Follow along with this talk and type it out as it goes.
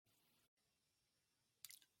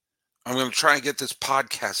I'm going to try and get this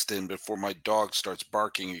podcast in before my dog starts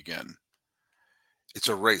barking again. It's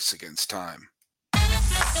a race against time.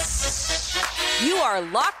 You are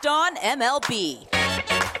Locked On MLB,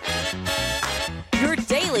 your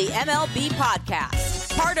daily MLB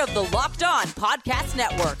podcast. Part of the Locked On Podcast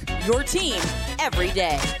Network, your team every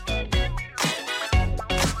day.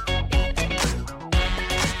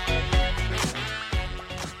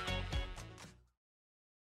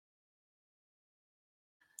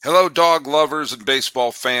 Hello, dog lovers and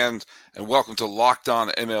baseball fans, and welcome to Locked On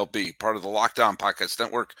MLB, part of the Locked On Podcast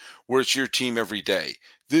Network, where it's your team every day.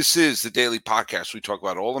 This is the daily podcast. We talk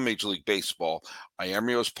about all of Major League Baseball. I am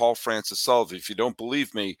your host, Paul Francis Sullivan. If you don't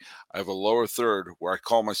believe me, I have a lower third where I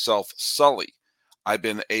call myself Sully. I've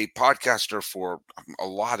been a podcaster for a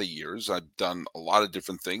lot of years. I've done a lot of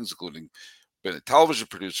different things, including been a television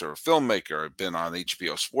producer, a filmmaker. I've been on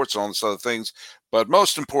HBO Sports and all these other things. But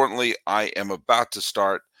most importantly, I am about to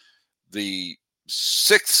start the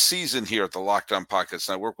sixth season here at the Locked On Podcast,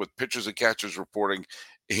 and I work with pitchers and catchers reporting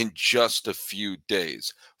in just a few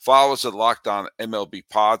days. Follow us at Locked On MLB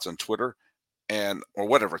Pods on Twitter or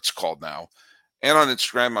whatever it's called now. And on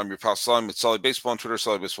Instagram, I'm your pal Sully with Sully Baseball on Twitter,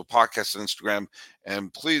 Sully Baseball Podcast on Instagram.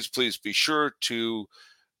 And please be sure to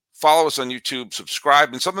follow us on YouTube,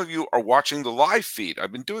 subscribe. And some of you are watching the live feed.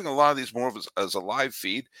 I've been doing a lot of these more as a live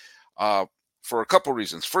feed for a couple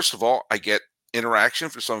reasons. First of all, I get interaction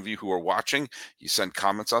for some of you who are watching. You send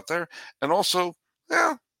comments out there. And also,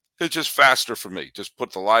 it's just faster for me. Just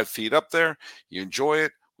put the live feed up there. You enjoy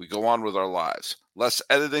it. We go on with our lives. Less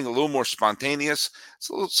editing, a little more spontaneous.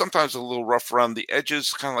 It's sometimes a little rough around the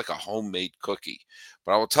edges, kind of like a homemade cookie.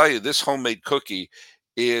 But I will tell you, this homemade cookie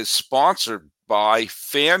is sponsored by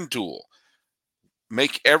FanDuel.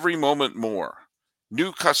 Make every moment more.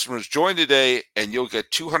 New customers join today, and you'll get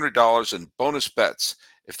 $200 in bonus bets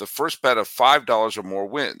if the first bet of $5 or more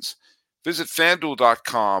wins. Visit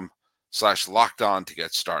FanDuel.com/lockedon to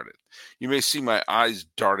get started. You may see my eyes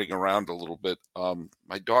darting around a little bit.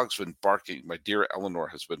 My dog's been barking. My dear Eleanor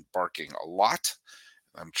has been barking a lot.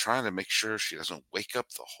 I'm trying to make sure she doesn't wake up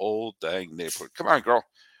the whole dang neighborhood. Come on, girl,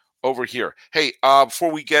 over here. Hey,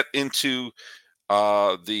 before we get into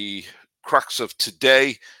the crux of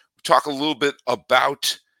today, talk a little bit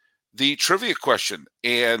about the trivia question.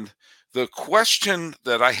 And the question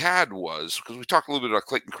that I had was, because we talked a little bit about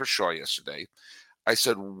Clayton Kershaw yesterday, I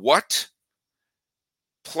said, what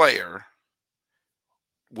player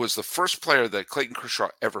was the first player that Clayton Kershaw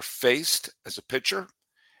ever faced as a pitcher?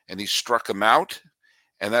 And he struck him out.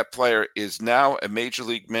 And that player is now a major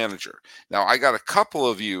league manager. Now, I got a couple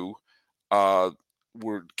of you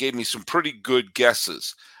gave me some pretty good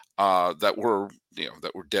guesses that were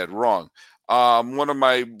dead wrong. One of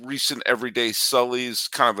my recent everyday Sullies,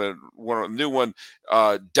 kind of a new one.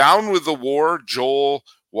 Down with the War, Joel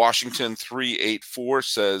Washington 384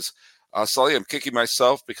 says, Sully, I'm kicking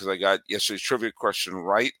myself because I got yesterday's trivia question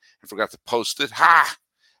right and forgot to post it. Ha!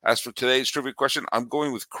 As for today's trivia question, I'm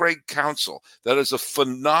going with Craig Counsell. That is a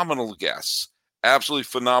phenomenal guess. Absolutely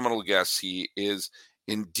phenomenal guess. He is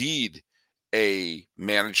indeed a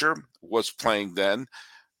manager, was playing then.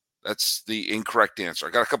 That's the incorrect answer.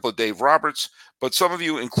 I got a couple of Dave Roberts, but some of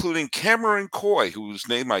you, including Cameron Coy, whose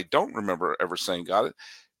name I don't remember ever saying got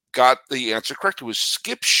the answer correct. It was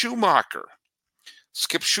Skip Schumacher.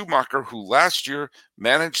 Skip Schumacher, who last year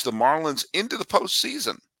managed the Marlins into the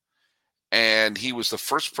postseason. And he was the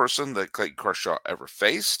first person that Clayton Kershaw ever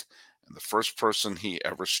faced and the first person he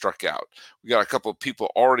ever struck out. We got a couple of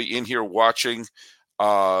people already in here watching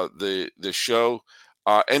the show.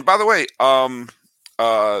 And by the way,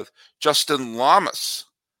 Justin Lamas,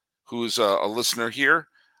 who's a listener here,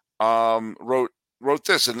 wrote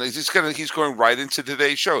this, and he's going right into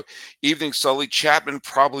today's show. Evening, Sully. Chapman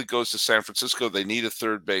probably goes to San Francisco. They need a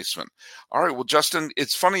third baseman. All right, well, Justin,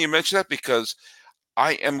 it's funny you mention that because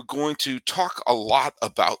I am going to talk a lot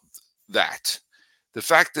about that. The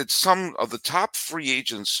fact that some of the top free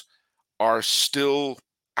agents are still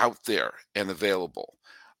out there and available.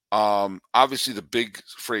 Obviously, the big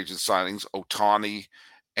free agent signings, Ohtani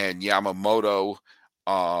and Yamamoto,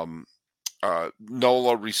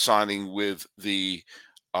 Nola re-signing with the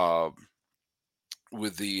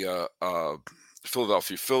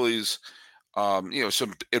Philadelphia Phillies.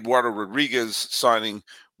 Some Eduardo Rodriguez signing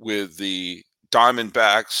with the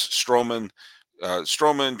Diamondbacks, Stroman,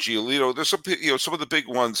 Giolito. There's some of the big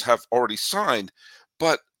ones have already signed,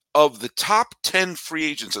 but of the top 10 free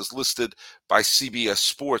agents as listed by CBS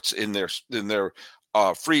Sports in their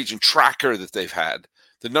free agent tracker that they've had,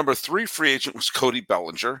 the number 3 free agent was Cody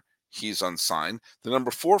Bellinger. He's unsigned. The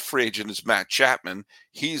number 4 free agent is Matt Chapman.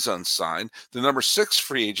 He's unsigned. The number 6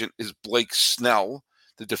 free agent is Blake Snell.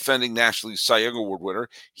 the defending National League Cy Young Award winner,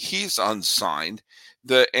 he's unsigned.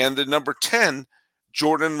 The number 10,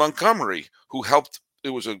 Jordan Montgomery, who helped. It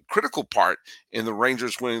was a critical part in the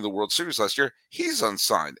Rangers winning the World Series last year. He's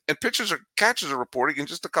unsigned, and catchers are reporting in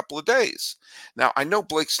just a couple of days. Now, I know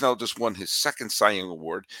Blake Snell just won his second Cy Young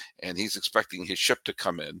Award, and he's expecting his ship to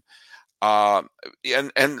come in.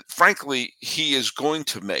 And frankly, he is going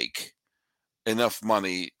to make enough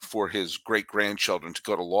money for his great-grandchildren to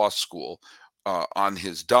go to law school on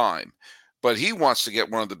his dime. But he wants to get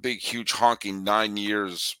one of the big, huge, honking 9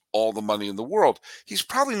 years, all the money in the world. He's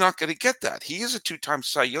probably not going to get that. He is a 2-time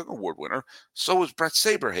Cy Young Award winner. So is Brett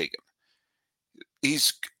Saberhagen.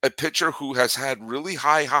 He's a pitcher who has had really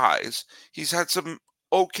high highs. He's had some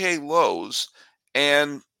okay lows.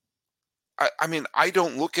 And, I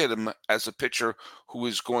don't look at him as a pitcher who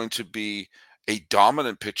is going to be a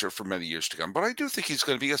dominant pitcher for many years to come, but I do think he's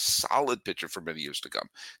going to be a solid pitcher for many years to come.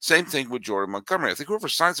 Same thing with Jordan Montgomery. I think whoever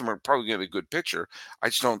signs him are probably going to get a good pitcher. I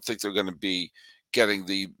just don't think they're going to be getting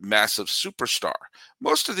the massive superstar.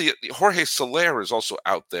 Most of the Jorge Soler is also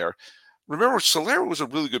out there. Remember, Soler was a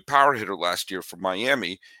really good power hitter last year for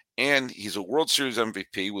Miami, and he's a World Series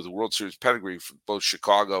MVP with a World Series pedigree for both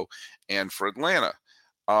Chicago and for Atlanta.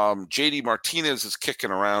 JD Martinez is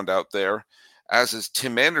kicking around out there, as is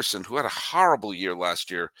Tim Anderson, who had a horrible year last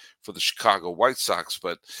year for the Chicago White Sox.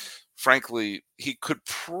 But frankly, he could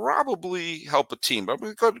probably help a team. But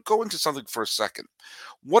I'm going to go into something for a second.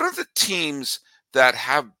 What are the teams that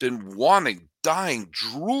have been wanting, dying,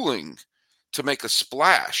 drooling to make a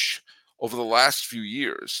splash over the last few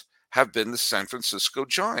years? Have been the San Francisco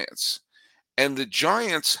Giants. And the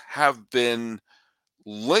Giants have been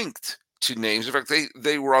linked to names. In fact,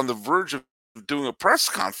 they were on the verge of doing a press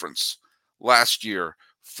conference last year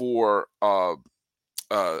for Carlos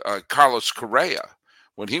Correa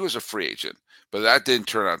when he was a free agent, but that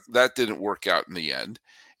didn't work out in the end,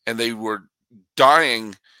 and they were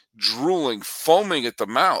dying, drooling, foaming at the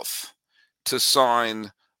mouth to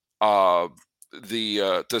sign Aaron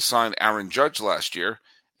Judge last year,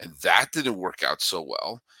 and that didn't work out so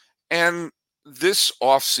well. And this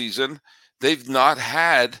offseason, they've not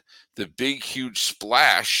had the big, huge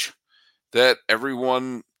splash that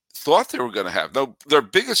everyone thought they were going to have. No, their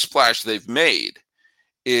biggest splash they've made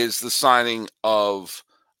is the signing of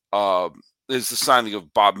Bob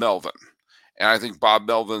Melvin, and I think Bob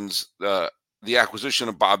Melvin's the acquisition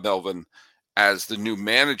of Bob Melvin as the new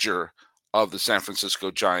manager of the San Francisco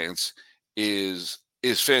Giants is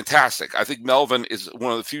fantastic. I think Melvin is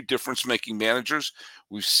one of the few difference-making managers.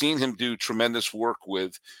 We've seen him do tremendous work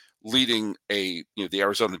with leading the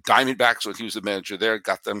Arizona Diamondbacks when he was the manager there,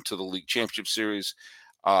 got them to the League Championship Series.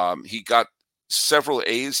 He got several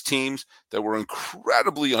A's teams that were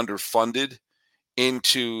incredibly underfunded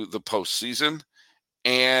into the postseason.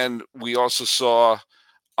 And we also saw,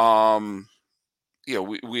 we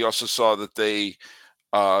also saw that they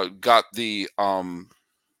got the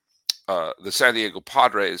San Diego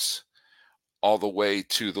Padres all the way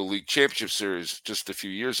to the League Championship Series just a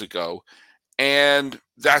few years ago. And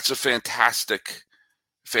that's a fantastic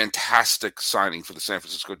signing for the San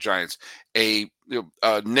Francisco Giants. A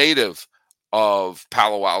native of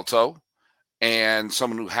Palo Alto and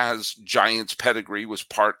someone who has Giants pedigree, was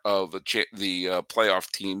part of the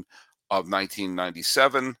playoff team of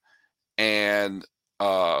 1997. And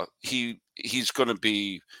he's going to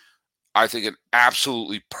be, I think, an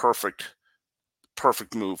absolutely perfect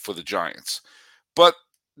move for the Giants. But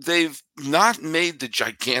they've not made the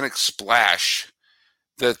gigantic splash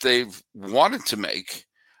that they've wanted to make.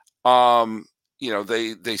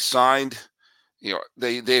 They signed,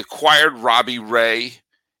 they acquired Robbie Ray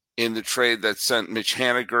in the trade that sent Mitch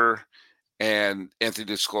Haniger and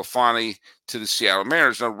Anthony DeSclafani to the Seattle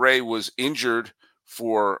Mariners. Now, Ray was injured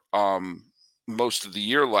for most of the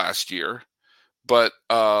year last year, but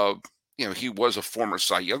he was a former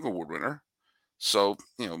Cy Young Award winner. So,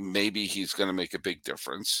 maybe he's going to make a big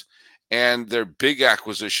difference. And their big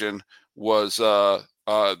acquisition was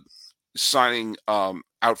signing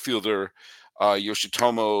outfielder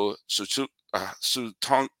Yoshitomo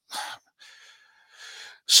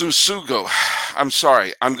Susugo. I'm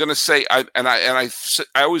sorry. I'm going to say, I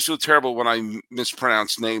always feel terrible when I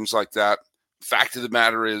mispronounce names like that. Fact of the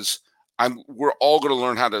matter is, we're all going to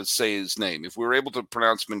learn how to say his name. If we're able to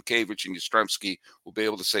pronounce Minkiewicz and Yastrzemski, we'll be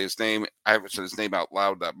able to say his name. I haven't said his name out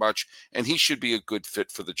loud that much, and he should be a good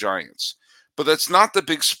fit for the Giants. But that's not the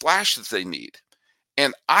big splash that they need.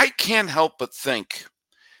 And I can't help but think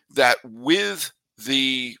that with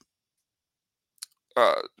the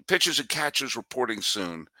pitchers and catchers reporting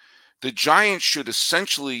soon, the Giants should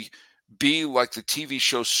essentially be like the TV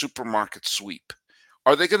show Supermarket Sweep.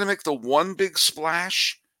 Are they going to make the one big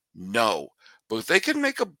splash No. But they can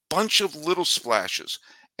make a bunch of little splashes,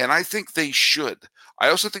 and I think they should. I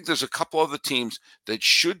also think there's a couple other teams that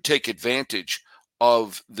should take advantage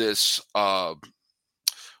of this, well,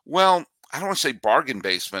 I don't want to say bargain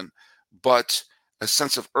basement, but a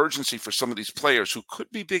sense of urgency for some of these players who could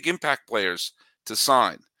be big impact players to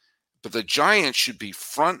sign. But the Giants should be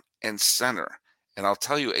front and center. And I'll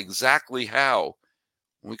tell you exactly how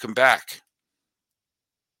when we come back.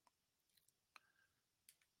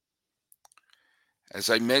 As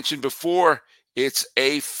I mentioned before, it's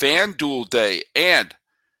a FanDuel day, and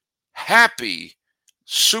happy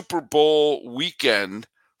Super Bowl weekend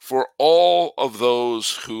for all of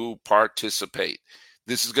those who participate.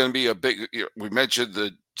 This is going to be a big, we mentioned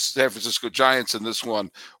the San Francisco Giants in this one.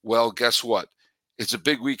 Well, guess what? It's a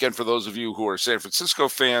big weekend for those of you who are San Francisco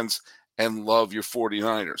fans and love your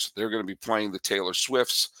 49ers. They're going to be playing the Taylor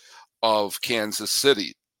Swifts of Kansas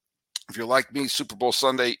City. If you're like me, Super Bowl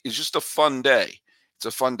Sunday is just a fun day. It's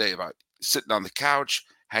a fun day about sitting on the couch,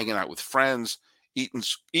 hanging out with friends,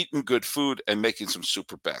 eating good food, and making some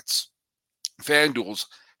super bets. FanDuel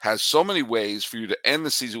has so many ways for you to end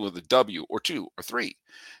the season with a W or 2 or 3.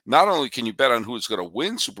 Not only can you bet on who is going to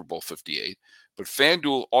win Super Bowl 58, but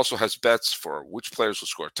FanDuel also has bets for which players will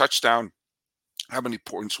score a touchdown, how many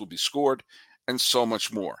points will be scored, and so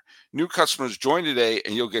much more. New customers join today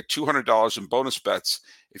and you'll get $200 in bonus bets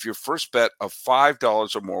if your first bet of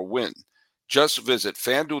 $5 or more win. Just visit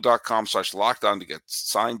FanDuel.com/lockedon to get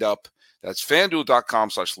signed up. That's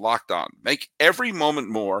FanDuel.com/lockedon. Make every moment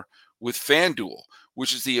more with FanDuel,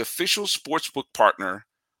 which is the official sportsbook partner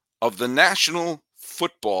of the National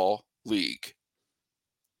Football League.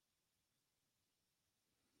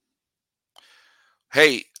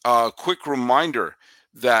 Hey, quick reminder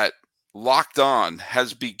that Locked On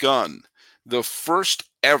has begun the first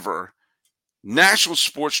ever national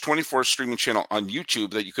sports 24 streaming channel on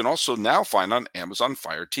YouTube that you can also now find on Amazon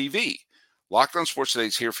Fire TV. Locked On Sports Today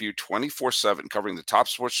is here for you 24/7, covering the top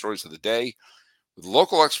sports stories of the day with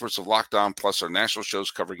local experts of Locked On, plus our national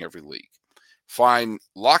shows covering every league. Find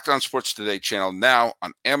Locked On Sports Today channel now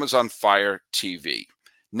on Amazon Fire TV.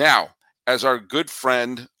 Now, as our good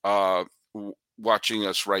friend watching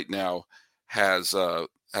us right now has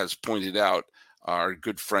pointed out, our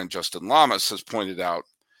good friend Justin Lamas has pointed out,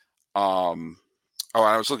 I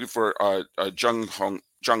was looking for Jung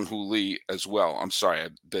Hoo Lee as well. I'm sorry,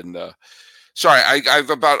 I've been I have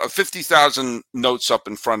about 50,000 notes up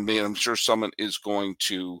in front of me, and I'm sure someone is going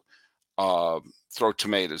to throw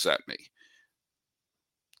tomatoes at me.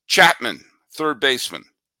 Chapman, third baseman,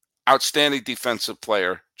 outstanding defensive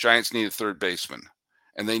player. Giants need a third baseman,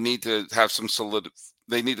 and they need to have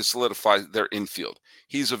they need to solidify their infield.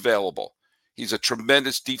 He's available. He's a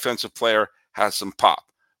tremendous defensive player, has some pop.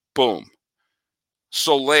 Boom.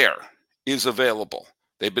 Soler is available.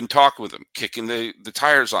 They've been talking with him, kicking the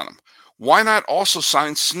tires on him. Why not also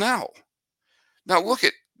sign Snell? Now, look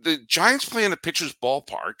at the Giants play in a pitcher's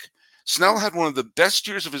ballpark. Snell had one of the best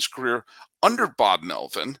years of his career under Bob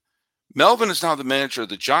Melvin. Melvin is now the manager of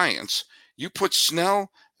the Giants. You put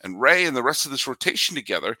Snell and Ray and the rest of this rotation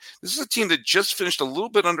together. This is a team that just finished a little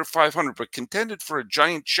bit under 500, but contended for a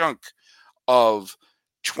giant chunk of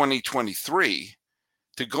 2023.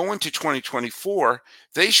 To go into 2024,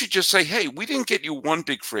 they should just say, hey, we didn't get you one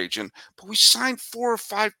big free agent, but we signed 4 or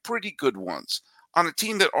 5 pretty good ones on a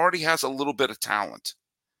team that already has a little bit of talent.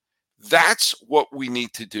 That's what we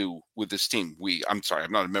need to do with this team. I'm sorry,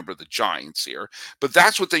 I'm not a member of the Giants here, but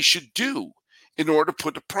that's what they should do in order to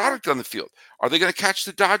put the product on the field. Are they going to catch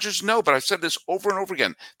the Dodgers? No, but I've said this over and over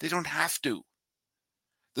again. They don't have to.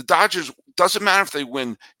 The Dodgers, doesn't matter if they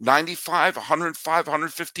win 95, 105,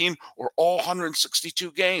 115, or all 162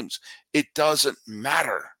 games. It doesn't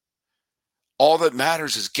matter. All that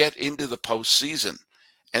matters is get into the postseason.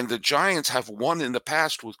 And the Giants have won in the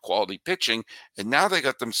past with quality pitching, and now they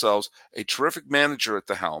got themselves a terrific manager at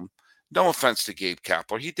the helm. No offense to Gabe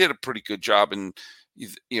Kapler. He did a pretty good job in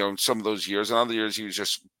some of those years. In other years, he was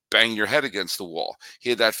just banging your head against the wall. He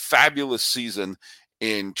had that fabulous season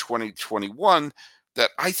in 2021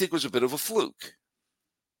 that I think was a bit of a fluke.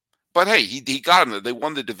 But hey, he got them there. They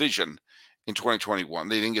won the division in 2021.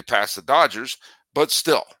 They didn't get past the Dodgers, but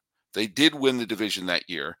still, they did win the division that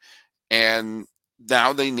year. And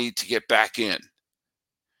now they need to get back in.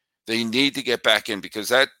 They need to get back in because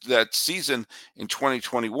that season in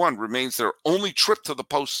 2021 remains their only trip to the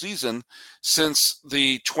postseason since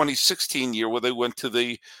the 2016 year where they went to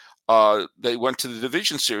the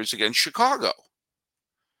division series against Chicago.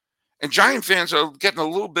 And Giant fans are getting a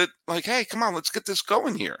little bit like, hey, come on, let's get this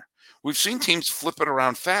going here. We've seen teams flip it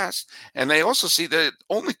around fast, and they also see that it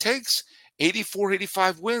only takes 84,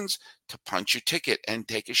 85 wins to punch your ticket and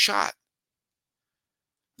take a shot.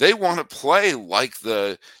 They want to play like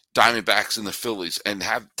the Diamondbacks and the Phillies and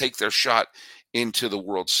take their shot into the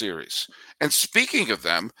World Series. And speaking of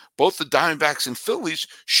them, both the Diamondbacks and Phillies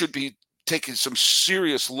should be taking some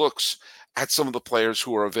serious looks at some of the players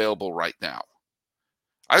who are available right now.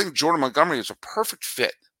 I think Jordan Montgomery is a perfect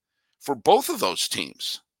fit for both of those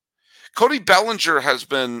teams. Cody Bellinger has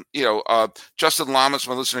been, Justin Lamas,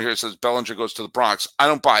 my listener here, says Bellinger goes to the Bronx. I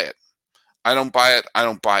don't buy it. I don't buy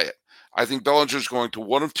it. I think Bellinger's going to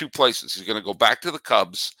one of two places. He's going to go back to the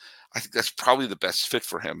Cubs. I think that's probably the best fit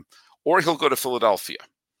for him. Or he'll go to Philadelphia.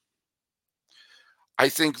 I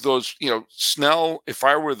think those, Snell, if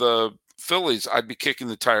I were the Phillies, I'd be kicking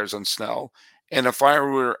the tires on Snell. And if I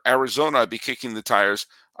were Arizona, I'd be kicking the tires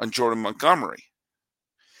on Jordan Montgomery.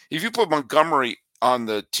 If you put Montgomery on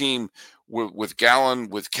the team with Gallen,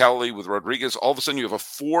 with Kelly, with Rodriguez, all of a sudden you have a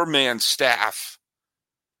 4-man staff.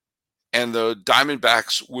 And the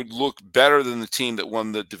Diamondbacks would look better than the team that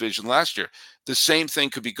won the division last year. The same thing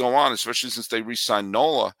could be going on, especially since they re-signed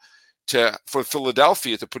Nola for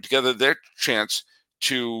Philadelphia to put together their chance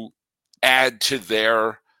to add to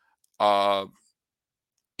their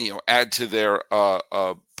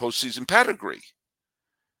postseason pedigree.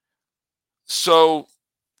 So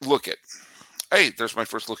hey, there's my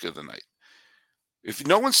first look of the night. If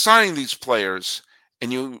no one's signing these players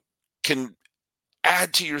and you can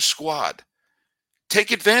add to your squad,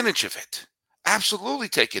 take advantage of it. Absolutely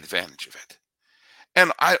take advantage of it.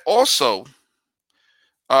 And I also,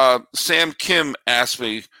 Sam Kim asked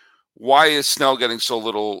me, why is Snell getting so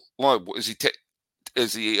little long? Is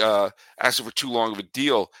he asking for too long of a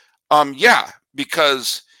deal? Yeah,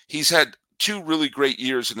 because he's had 2 really great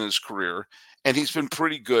years in his career, and he's been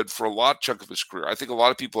pretty good for a chunk of his career. I think a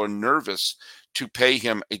lot of people are nervous to pay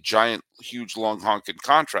him a giant, huge, long honking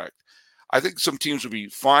contract. I think some teams would be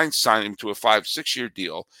fine signing him to a 5-6 year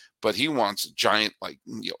deal, but he wants a giant,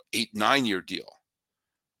 8-9 year deal.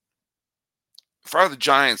 If I were the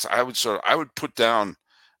Giants, I would put down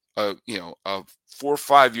a 4 or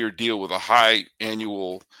 5 year deal with a high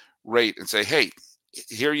annual rate and say, hey,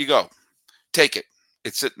 here you go. Take it.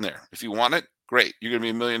 It's sitting there. If you want it, great. You're going to be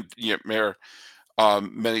a millionaire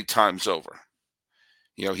many times over.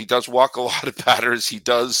 He does walk a lot of batters. He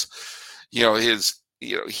does, he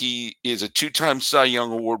is a 2-time Cy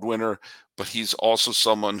Young Award winner, but he's also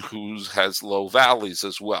someone who has low valleys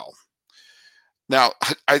as well. Now,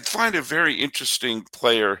 I find a very interesting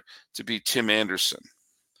player to be Tim Anderson.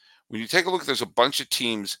 When you take a look, there's a bunch of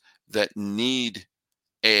teams that need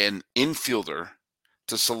an infielder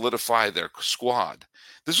to solidify their squad.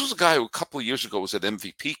 This was a guy who a couple of years ago was an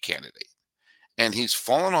MVP candidate, and he's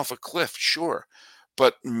fallen off a cliff, sure,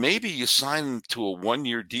 but maybe you sign him to a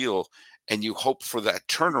 1-year deal and you hope for that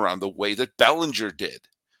turnaround the way that Bellinger did.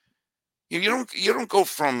 You don't go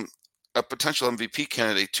from a potential MVP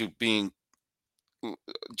candidate to being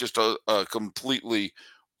just a completely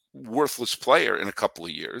worthless player in a couple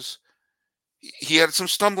of years. He had some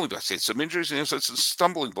stumbling blocks. He had some injuries and he had some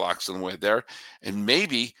stumbling blocks in the way there, and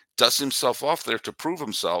maybe dust himself off there to prove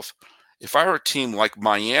himself. If I were a team like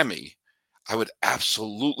Miami, I would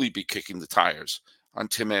absolutely be kicking the tires on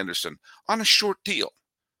Tim Anderson on a short deal,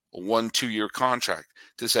 a 1-2 year contract,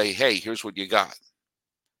 to say, hey, here's what you got.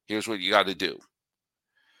 Here's what you got to do.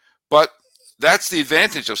 But that's the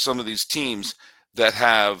advantage of some of these teams that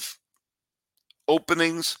have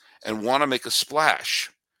openings and want to make a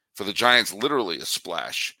splash. For the Giants, literally a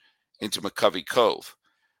splash into McCovey Cove.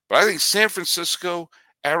 But I think San Francisco,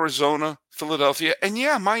 Arizona, Philadelphia, and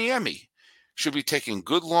Miami should be taking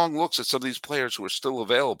good long looks at some of these players who are still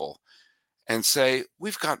available and say,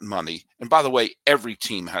 we've got money. And by the way, every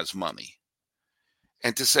team has money.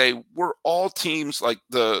 And to say we're all teams like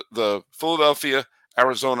the Philadelphia,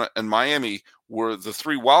 Arizona, and Miami were the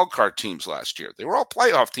 3 wildcard teams last year. They were all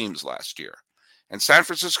playoff teams last year. And San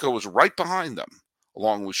Francisco was right behind them,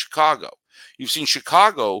 along with Chicago. You've seen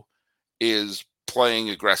Chicago is playing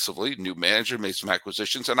aggressively. New manager, made some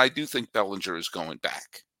acquisitions, and I do think Bellinger is going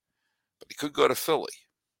back. But he could go to Philly.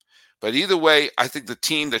 But either way, I think the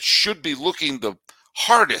team that should be looking the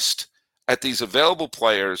hardest at these available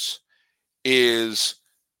players is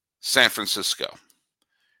San Francisco,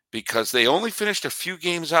 because they only finished a few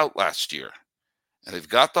games out last year, and they've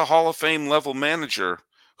got the Hall of Fame level manager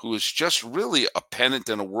who is just really a pennant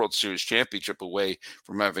and a World Series championship away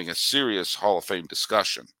from having a serious Hall of Fame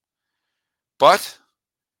discussion. But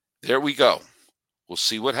there we go. We'll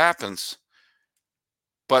see what happens.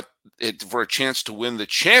 But for a chance to win the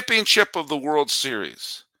championship of the World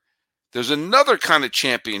Series, there's another kind of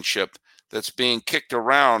championship that's being kicked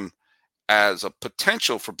around as a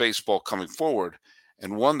potential for baseball coming forward,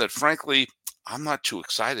 and one that, frankly, I'm not too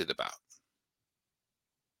excited about.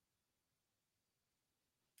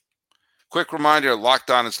 Quick reminder, Locked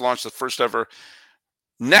On has launched the first ever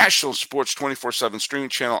national sports 24/7 streaming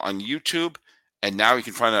channel on YouTube, and now you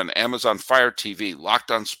can find it on Amazon Fire TV.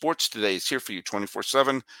 Locked On Sports Today is here for you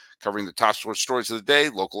 24/7, covering the top sports stories of the day.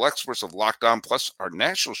 Local experts of Locked On, plus our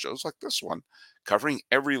national shows like this one, covering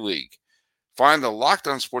every league. Find the Locked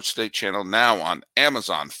On Sports Today channel now on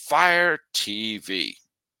Amazon Fire TV.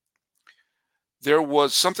 There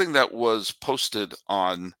was something that was posted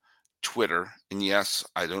on Twitter, and yes,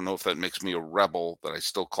 I don't know if that makes me a rebel that I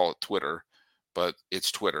still call it Twitter, but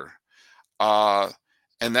it's Twitter.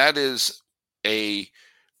 And that is a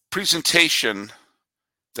presentation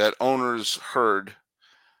that owners heard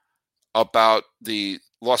about the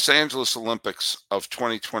Los Angeles Olympics of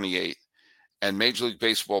 2028, and Major League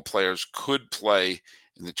Baseball players could play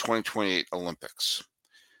in the 2028 Olympics.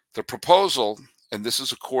 The proposal, and this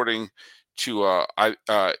is according to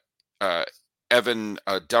Evan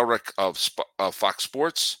Delrick of Fox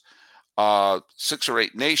Sports, 6 or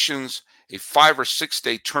 8 nations, a 5 or 6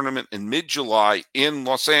 day tournament in mid-July in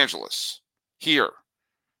Los Angeles. Here,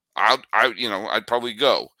 I'd probably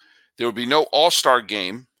go. There would be no All-Star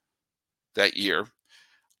game that year,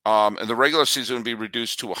 and the regular season would be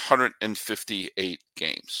reduced to 158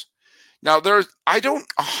 games. Now, I don't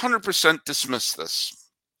 100% dismiss this.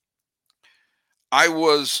 I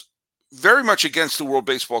was very much against the World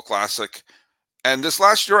Baseball Classic, and this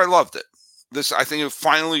last year I loved it. I think it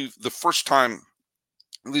finally, the first time,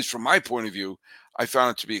 at least from my point of view, I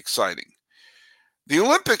found it to be exciting. The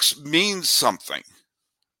Olympics means something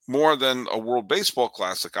more than a World Baseball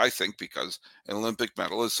Classic, I think, because an Olympic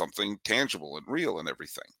medal is something tangible and real and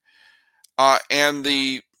everything.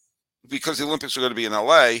 Because the Olympics are going to be in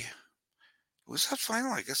LA, was that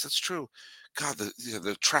final? I guess that's true. God,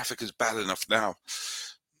 the traffic is bad enough now.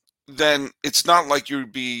 Then it's not like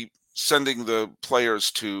you'd be sending the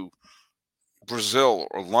players to Brazil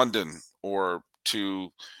or London or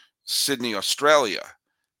to Sydney, Australia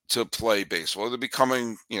to play baseball. They'll be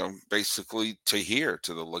coming, basically to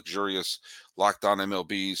the luxurious Locked On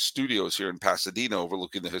MLB studios here in Pasadena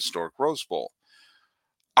overlooking the historic Rose Bowl.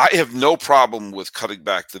 I have no problem with cutting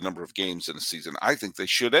back the number of games in a season. I think they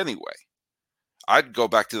should anyway. I'd go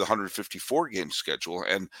back to the 154 game schedule,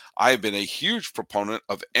 and I've been a huge proponent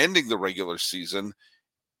of ending the regular season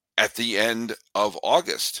at the end of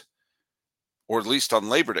August, or at least on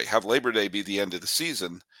Labor Day. Have Labor Day be the end of the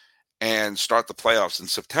season and start the playoffs in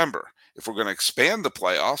September. If we're going to expand the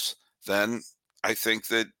playoffs, then I think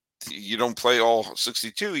that you don't play all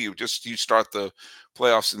 62. You start the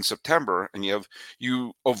playoffs in September, and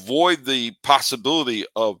you avoid the possibility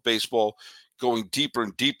of baseball going deeper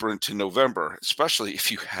and deeper into November, especially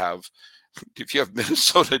if you have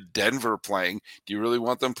Minnesota, Denver playing. Do you really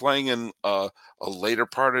want them playing in a later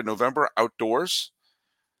part of November outdoors?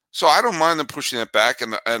 So I don't mind them pushing it back,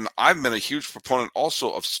 and I've been a huge proponent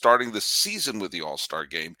also of starting the season with the All-Star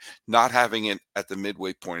game, not having it at the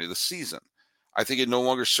midway point of the season. I think it no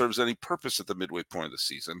longer serves any purpose at the midway point of the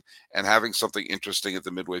season, and having something interesting at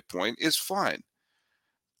the midway point is fine.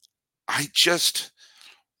 I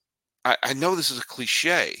know this is a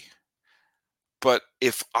cliche, but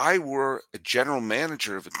if I were a general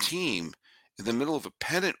manager of a team in the middle of a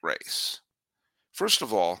pennant race, first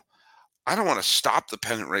of all, I don't want to stop the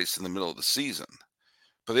pennant race in the middle of the season.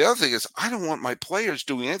 But the other thing is, I don't want my players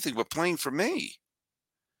doing anything but playing for me.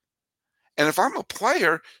 And if I'm a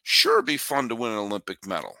player, sure, it'd be fun to win an Olympic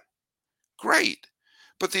medal. Great.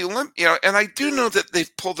 But and I do know that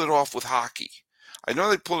they've pulled it off with hockey. I know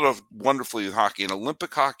they pulled it off wonderfully with hockey, and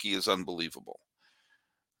Olympic hockey is unbelievable.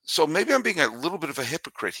 So maybe I'm being a little bit of a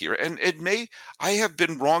hypocrite here, and I have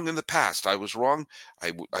been wrong in the past. I was wrong.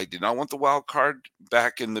 I did not want the wild card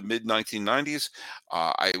back in the mid 1990s.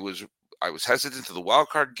 I was hesitant to the wild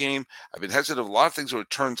card game. I've been hesitant of a lot of things, but it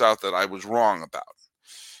turns out that I was wrong about.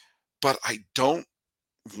 But I don't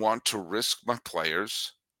want to risk my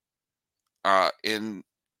players in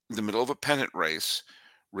the middle of a pennant race,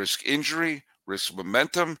 risk injury, risk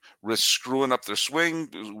momentum, risk screwing up their swing,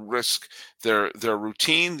 risk their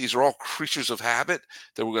routine. These are all creatures of habit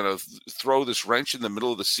that we're going to throw this wrench in the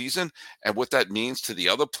middle of the season. And what that means to the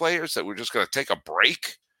other players, that we're just going to take a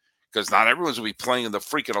break because not everyone's going to be playing in the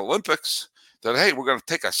freaking Olympics, that, hey, we're going to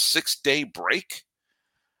take a 6-day break.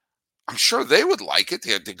 I'm sure they would like it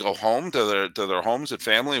to go home to their homes and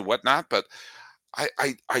family and whatnot, but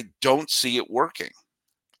I don't see it working.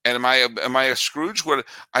 And am I a Scrooge?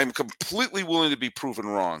 I'm completely willing to be proven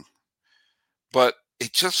wrong. But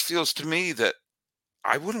it just feels to me that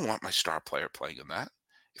I wouldn't want my star player playing in that.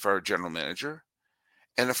 if I were a general manager.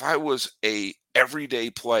 And if I was a everyday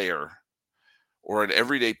player or an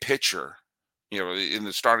everyday pitcher, in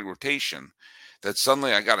the starting rotation, that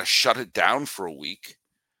suddenly I got to shut it down for a week.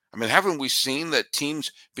 I mean, haven't we seen that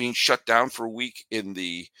teams being shut down for a week in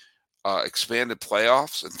the expanded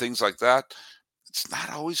playoffs and things like that? It's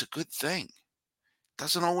not always a good thing. It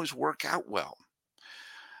doesn't always work out well.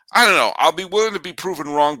 I don't know. I'll be willing to be proven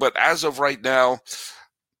wrong, but as of right now,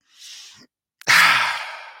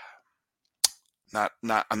 I'm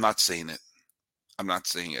not saying it. I'm not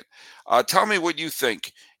seeing it. Tell me what you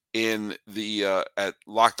think in the at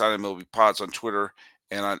Locked On MLB Pods on Twitter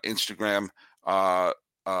and on Instagram. Uh,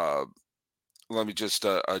 let me just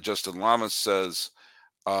Justin Lamas says,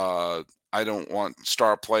 I don't want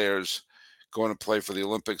star players going to play for the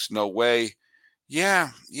Olympics. No way. Yeah.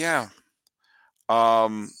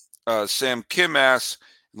 Sam Kim asks,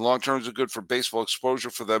 long term is it good for baseball exposure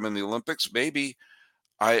for them in the Olympics? Maybe.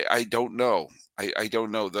 I don't know. I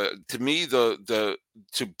don't know. To me, to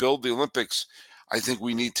build the Olympics, I think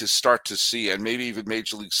we need to start to see, and maybe even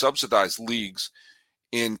major league subsidized leagues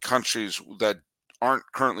in countries that aren't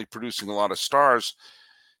currently producing a lot of stars,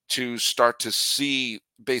 to start to see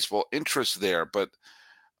baseball interest there. But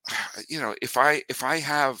if I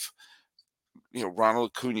have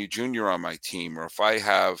Ronald Acuna Jr. on my team, or if I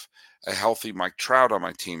have a healthy Mike Trout on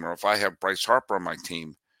my team, or if I have Bryce Harper on my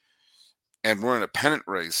team, and we're in a pennant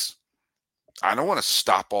race, I don't want to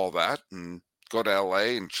stop all that and go to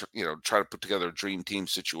LA and try to put together a dream team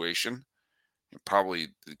situation. Probably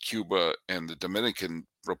Cuba and the Dominican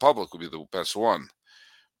Republic would be the best one.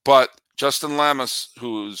 But Justin Lamas,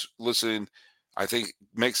 who's listening, I think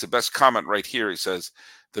makes the best comment right here. He says,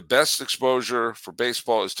 the best exposure for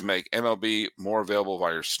baseball is to make MLB more available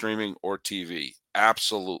via streaming or TV.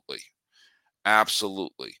 Absolutely.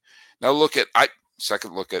 Now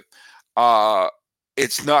second look at,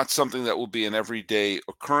 it's not something that will be an everyday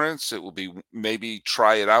occurrence. It will be maybe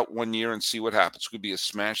try it out 1 year and see what happens. It could be a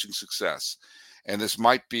smashing success. And this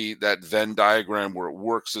might be that Venn diagram where it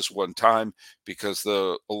works this one time because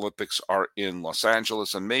the Olympics are in Los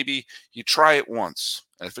Angeles, and maybe you try it once.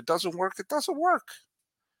 And if it doesn't work, it doesn't work.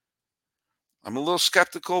 I'm a little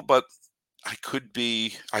skeptical, but I could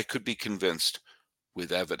be convinced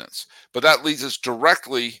with evidence. But that leads us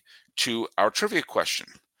directly to our trivia question.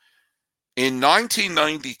 In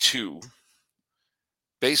 1992,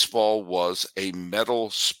 baseball was a medal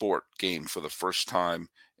sport game for the first time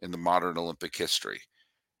in the modern Olympic history.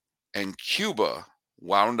 And Cuba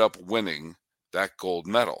wound up winning that gold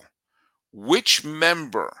medal. Which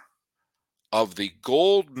member of the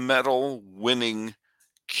gold medal winning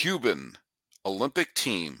Cuban Olympic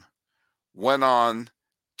team went on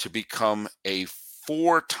to become a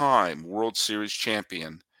 4-time World Series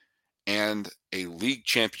champion and a League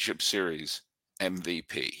Championship Series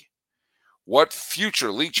MVP? What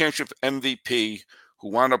future League Championship MVP who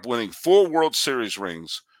wound up winning 4 World Series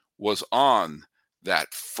rings was on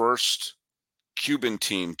that first Cuban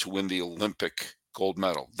team to win the Olympic gold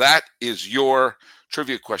medal? That is your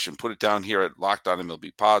trivia question. Put it down here at Locked On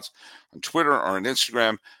MLB Pods on Twitter or on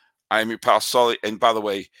Instagram. I am your pal Sully. And by the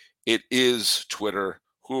way, it is Twitter.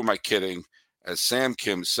 Who am I kidding? As Sam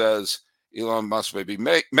Kim says, Elon Musk may be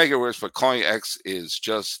mega rich, but calling it X is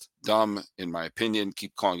just dumb, in my opinion.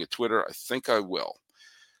 Keep calling it Twitter. I think I will.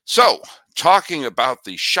 So, talking about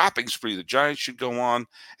the shopping spree the Giants should go on,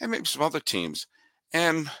 and maybe some other teams,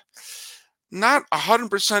 and not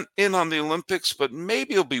 100% in on the Olympics, but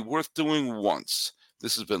maybe it'll be worth doing once.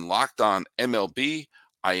 This has been Locked On MLB.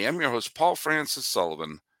 I am your host, Paul Francis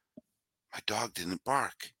Sullivan. My dog didn't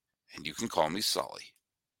bark, and you can call me Sully.